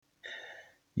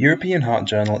European Heart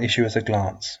Journal Issue at a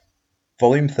Glance,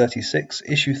 Volume 36,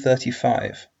 Issue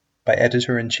 35, by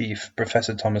Editor-in-Chief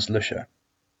Professor Thomas Lüscher.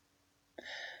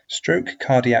 Stroke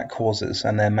Cardiac Causes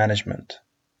and Their Management.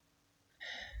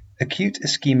 Acute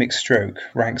ischemic stroke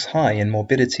ranks high in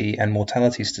morbidity and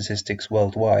mortality statistics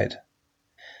worldwide.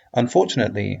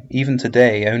 Unfortunately, even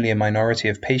today only a minority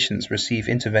of patients receive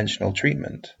interventional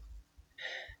treatment.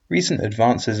 Recent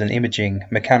advances in imaging,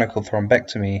 mechanical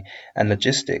thrombectomy, and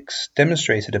logistics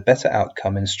demonstrated a better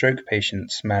outcome in stroke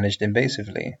patients managed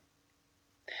invasively.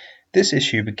 This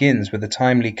issue begins with a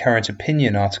timely current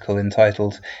opinion article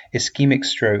entitled Ischemic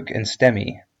Stroke and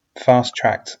STEMI,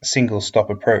 Fast-Tracked Single-Stop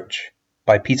Approach,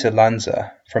 by Peter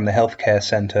Lanza from the Healthcare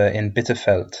Center in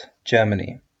Bitterfeld,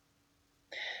 Germany.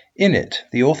 In it,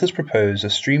 the authors propose a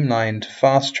streamlined,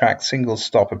 fast-tracked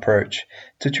single-stop approach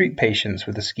to treat patients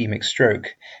with ischemic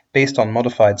stroke based on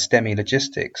modified STEMI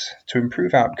logistics to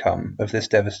improve outcome of this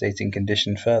devastating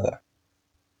condition further.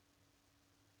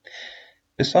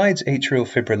 Besides atrial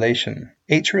fibrillation,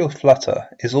 atrial flutter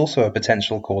is also a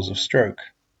potential cause of stroke.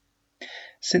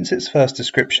 Since its first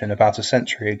description about a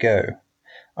century ago,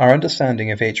 our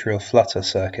understanding of atrial flutter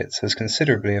circuits has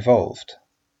considerably evolved.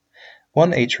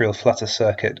 One atrial flutter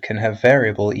circuit can have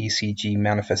variable ECG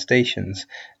manifestations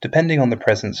depending on the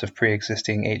presence of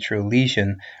pre-existing atrial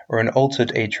lesion or an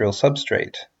altered atrial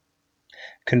substrate.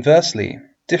 Conversely,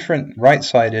 different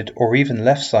right-sided or even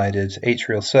left-sided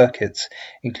atrial circuits,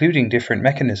 including different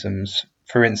mechanisms,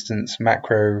 for instance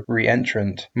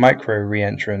macro-reentrant,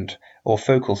 micro-reentrant, or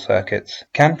focal circuits,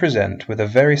 can present with a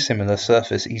very similar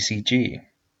surface ECG.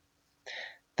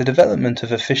 The development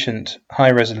of efficient,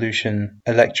 high-resolution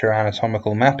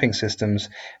electroanatomical mapping systems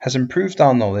has improved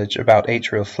our knowledge about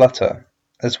atrial flutter,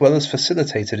 as well as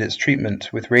facilitated its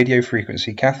treatment with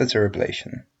radiofrequency catheter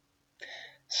ablation.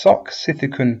 Sok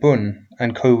Sithikun Bun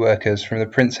and co-workers from the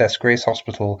Princess Grace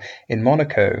Hospital in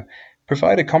Monaco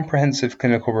provide a comprehensive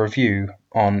clinical review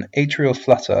on atrial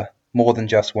flutter, more than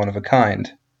just one of a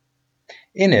kind.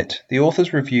 In it, the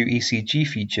authors review ECG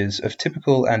features of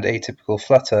typical and atypical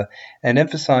flutter and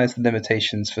emphasize the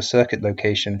limitations for circuit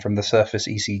location from the surface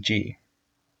ECG.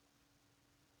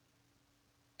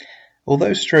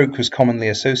 Although stroke was commonly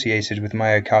associated with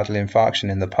myocardial infarction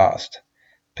in the past,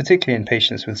 particularly in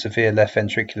patients with severe left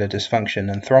ventricular dysfunction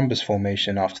and thrombus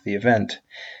formation after the event,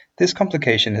 this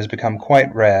complication has become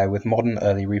quite rare with modern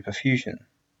early reperfusion.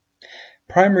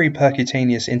 Primary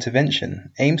percutaneous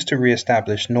intervention aims to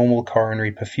re-establish normal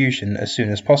coronary perfusion as soon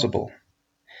as possible.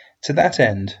 To that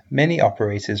end, many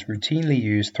operators routinely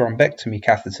use thrombectomy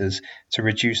catheters to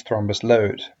reduce thrombus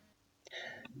load.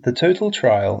 The total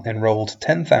trial enrolled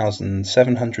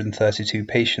 10,732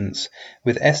 patients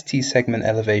with ST segment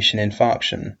elevation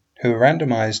infarction who were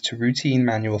randomized to routine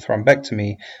manual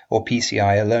thrombectomy or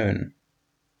PCI alone.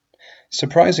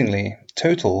 Surprisingly,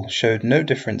 TOTAL showed no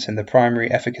difference in the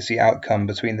primary efficacy outcome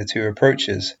between the two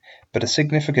approaches, but a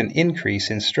significant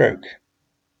increase in stroke.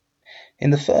 In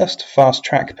the first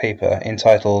fast-track paper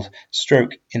entitled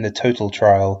Stroke in the TOTAL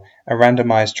Trial, a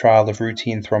randomized trial of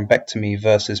routine thrombectomy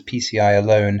versus PCI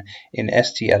alone in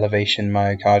ST elevation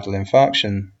myocardial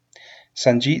infarction,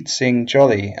 Sanjit Singh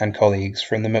Jolly and colleagues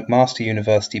from the McMaster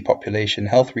University Population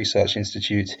Health Research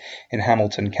Institute in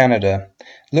Hamilton, Canada,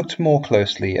 looked more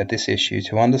closely at this issue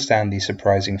to understand these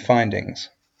surprising findings.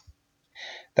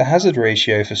 The hazard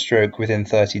ratio for stroke within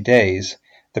 30 days,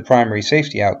 the primary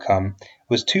safety outcome,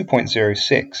 was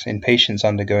 2.06 in patients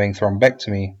undergoing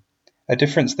thrombectomy, a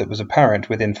difference that was apparent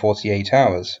within 48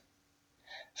 hours.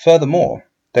 Furthermore,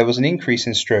 there was an increase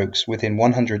in strokes within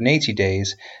 180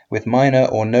 days with minor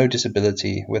or no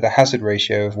disability with a hazard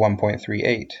ratio of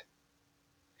 1.38.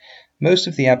 Most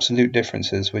of the absolute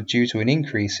differences were due to an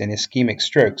increase in ischemic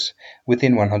strokes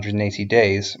within 180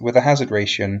 days with a hazard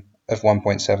ratio of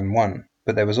 1.71,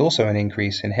 but there was also an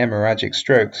increase in hemorrhagic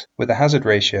strokes with a hazard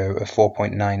ratio of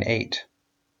 4.98.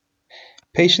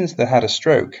 Patients that had a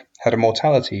stroke had a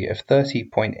mortality of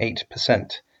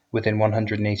 30.8%, within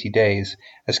 180 days,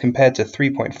 as compared to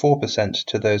 3.4%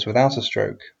 to those without a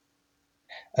stroke.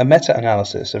 A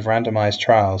meta-analysis of randomized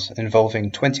trials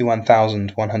involving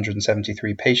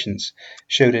 21,173 patients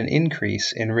showed an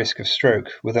increase in risk of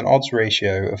stroke with an odds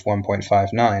ratio of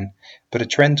 1.59, but a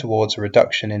trend towards a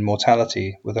reduction in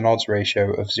mortality with an odds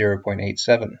ratio of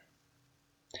 0.87.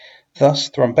 Thus,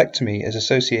 thrombectomy is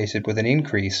associated with an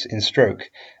increase in stroke,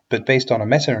 but based on a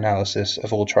meta-analysis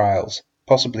of all trials,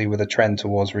 possibly with a trend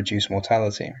towards reduced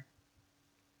mortality.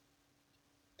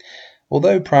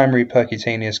 Although primary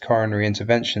percutaneous coronary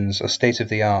interventions are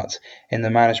state-of-the-art in the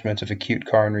management of acute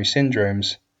coronary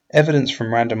syndromes, evidence from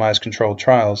randomized controlled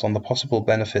trials on the possible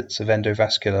benefits of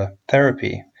endovascular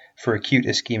therapy for acute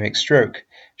ischemic stroke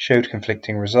showed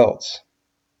conflicting results.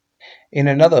 In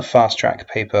another fast-track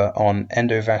paper on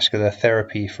endovascular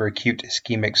therapy for acute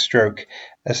ischemic stroke,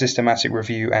 a systematic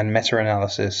review and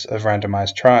meta-analysis of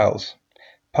randomized trials,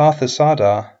 Partha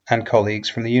Sardar and colleagues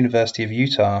from the University of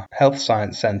Utah Health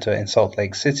Science Center in Salt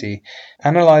Lake City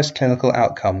analyzed clinical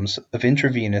outcomes of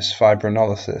intravenous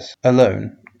fibrinolysis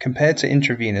alone compared to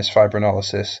intravenous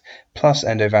fibrinolysis plus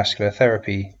endovascular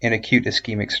therapy in acute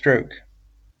ischemic stroke.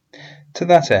 To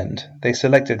that end, they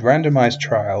selected randomized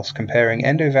trials comparing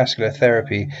endovascular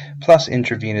therapy plus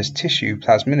intravenous tissue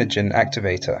plasminogen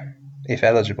activator, if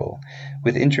eligible,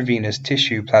 with intravenous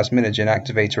tissue plasminogen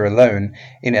activator alone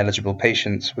in eligible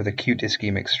patients with acute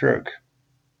ischemic stroke.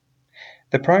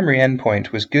 The primary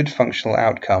endpoint was good functional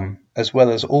outcome, as well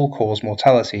as all-cause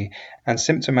mortality and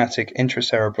symptomatic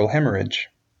intracerebral hemorrhage.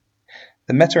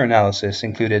 The meta-analysis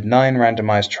included 9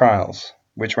 randomized trials,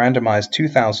 which randomized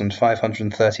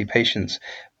 2,530 patients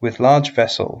with large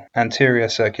vessel anterior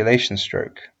circulation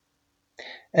stroke.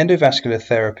 Endovascular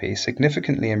therapy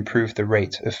significantly improved the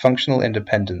rate of functional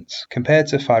independence compared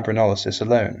to fibrinolysis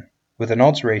alone, with an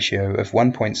odds ratio of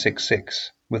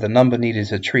 1.66, with a number needed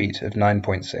to treat of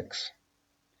 9.6.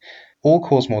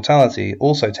 All-cause mortality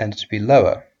also tended to be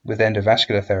lower with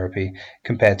endovascular therapy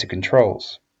compared to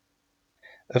controls.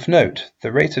 Of note,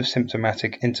 the rate of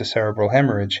symptomatic intercerebral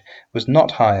hemorrhage was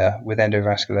not higher with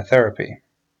endovascular therapy.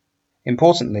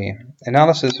 Importantly,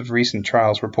 analysis of recent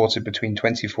trials reported between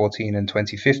 2014 and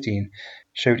 2015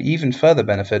 showed even further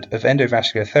benefit of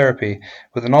endovascular therapy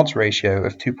with an odds ratio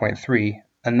of 2.3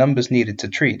 and numbers needed to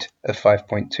treat of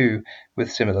 5.2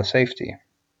 with similar safety.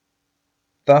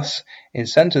 Thus, in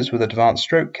centers with advanced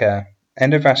stroke care,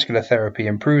 endovascular therapy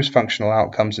improves functional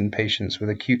outcomes in patients with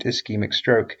acute ischemic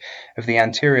stroke of the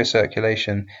anterior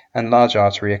circulation and large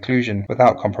artery occlusion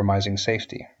without compromising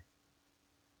safety.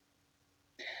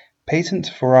 Patent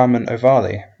foramen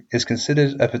ovale is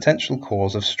considered a potential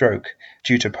cause of stroke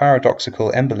due to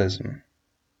paradoxical embolism.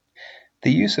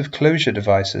 The use of closure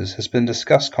devices has been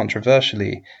discussed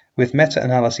controversially, with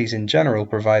meta-analyses in general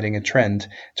providing a trend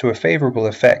to a favorable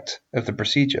effect of the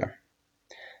procedure.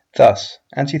 Thus,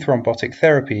 antithrombotic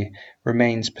therapy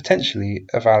remains potentially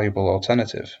a valuable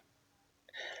alternative.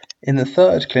 In the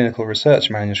third clinical research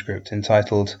manuscript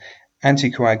entitled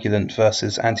Anticoagulant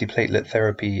versus Antiplatelet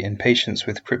Therapy in Patients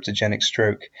with Cryptogenic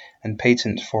Stroke and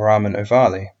Patent Foramen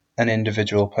Ovale, an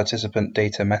individual participant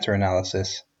data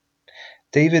meta-analysis,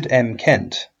 David M.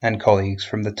 Kent and colleagues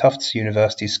from the Tufts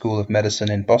University School of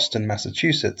Medicine in Boston,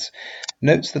 Massachusetts,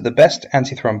 notes that the best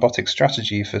antithrombotic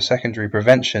strategy for secondary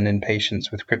prevention in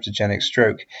patients with cryptogenic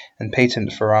stroke and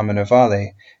patent foramen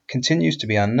ovale continues to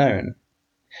be unknown.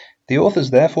 The authors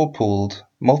therefore pooled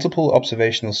multiple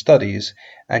observational studies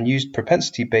and used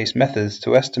propensity-based methods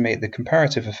to estimate the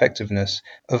comparative effectiveness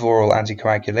of oral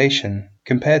anticoagulation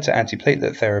compared to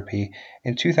antiplatelet therapy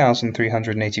in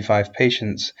 2,385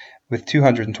 patients with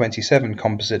 227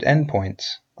 composite endpoints,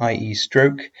 i.e.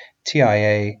 stroke,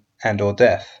 TIA, and/or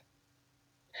death.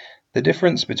 The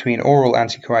difference between oral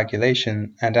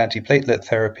anticoagulation and antiplatelet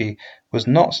therapy was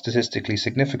not statistically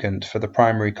significant for the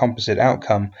primary composite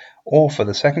outcome or for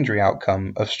the secondary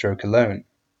outcome of stroke alone.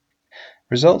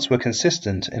 Results were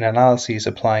consistent in analyses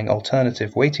applying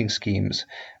alternative weighting schemes,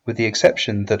 with the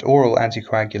exception that oral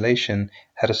anticoagulation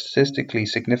had a statistically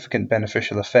significant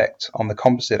beneficial effect on the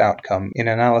composite outcome in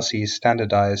analyses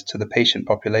standardized to the patient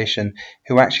population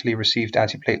who actually received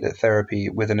antiplatelet therapy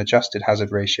with an adjusted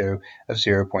hazard ratio of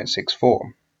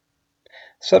 0.64.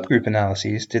 Subgroup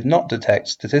analyses did not detect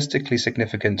statistically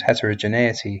significant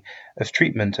heterogeneity of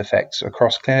treatment effects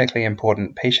across clinically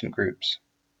important patient groups.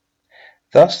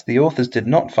 Thus, the authors did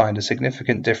not find a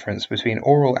significant difference between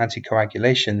oral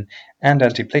anticoagulation and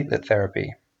antiplatelet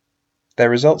therapy. Their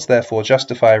results therefore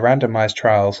justify randomized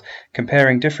trials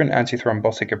comparing different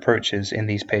antithrombotic approaches in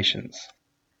these patients.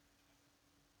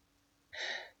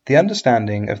 The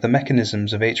understanding of the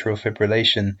mechanisms of atrial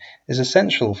fibrillation is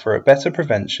essential for a better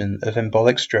prevention of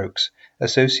embolic strokes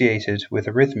associated with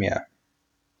arrhythmia.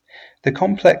 The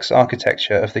complex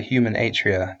architecture of the human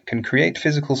atria can create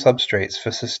physical substrates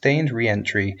for sustained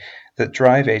re-entry that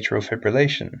drive atrial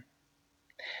fibrillation.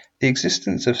 The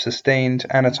existence of sustained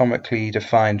anatomically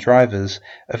defined drivers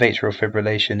of atrial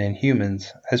fibrillation in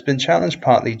humans has been challenged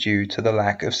partly due to the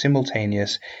lack of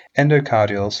simultaneous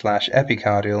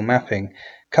endocardial/epicardial mapping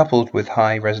coupled with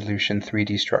high-resolution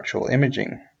 3D structural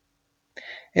imaging.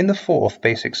 In the fourth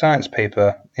basic science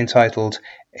paper, entitled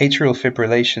Atrial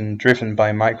Fibrillation Driven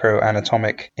by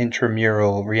Microanatomic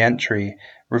Intramural Reentry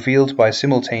Revealed by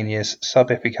Simultaneous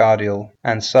Subepicardial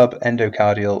and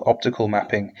Subendocardial Optical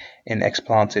Mapping in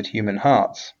Explanted Human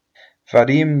Hearts,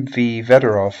 Vadim V.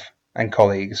 Vedorov and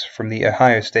colleagues from the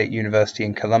Ohio State University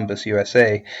in Columbus,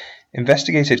 USA,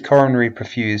 investigated coronary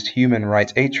perfused human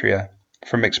right atria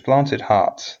from explanted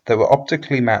hearts that were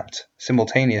optically mapped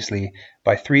simultaneously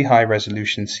by 3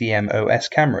 high-resolution CMOS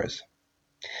cameras.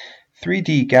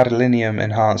 3D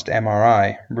gadolinium-enhanced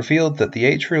MRI revealed that the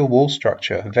atrial wall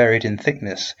structure varied in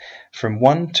thickness from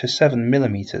 1 to 7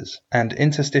 mm, and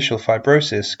interstitial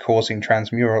fibrosis causing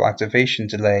transmural activation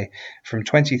delay from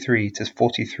 23 to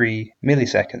 43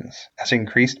 milliseconds at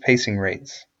increased pacing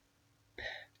rates.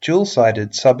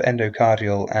 Dual-sided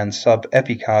subendocardial and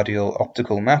subepicardial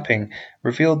optical mapping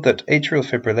revealed that atrial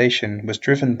fibrillation was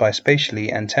driven by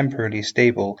spatially and temporally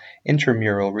stable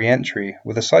intramural reentry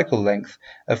with a cycle length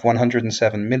of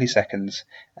 107 milliseconds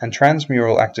and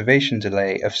transmural activation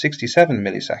delay of 67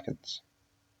 milliseconds.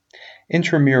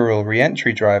 Intramural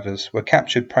reentry drivers were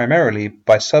captured primarily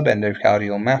by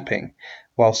subendocardial mapping,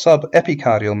 while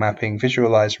subepicardial mapping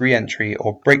visualized reentry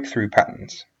or breakthrough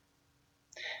patterns.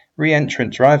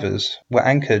 Reentrant drivers were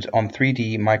anchored on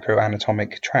 3D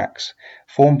microanatomic tracks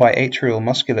formed by atrial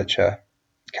musculature,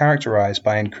 characterized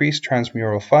by increased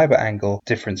transmural fiber angle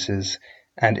differences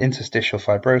and interstitial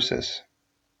fibrosis.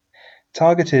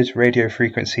 Targeted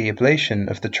radiofrequency ablation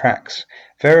of the tracks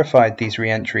verified these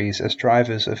reentries as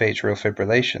drivers of atrial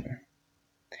fibrillation.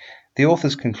 The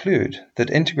authors conclude that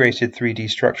integrated 3D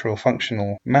structural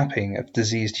functional mapping of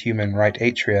diseased human right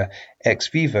atria ex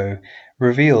vivo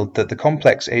revealed that the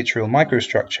complex atrial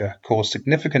microstructure caused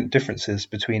significant differences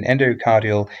between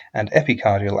endocardial and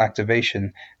epicardial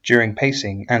activation during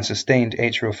pacing and sustained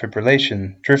atrial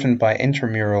fibrillation driven by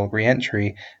intramural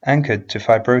reentry anchored to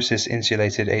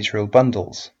fibrosis-insulated atrial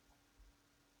bundles.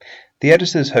 The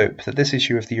editors hope that this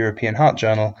issue of the European Heart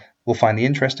Journal will find the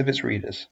interest of its readers.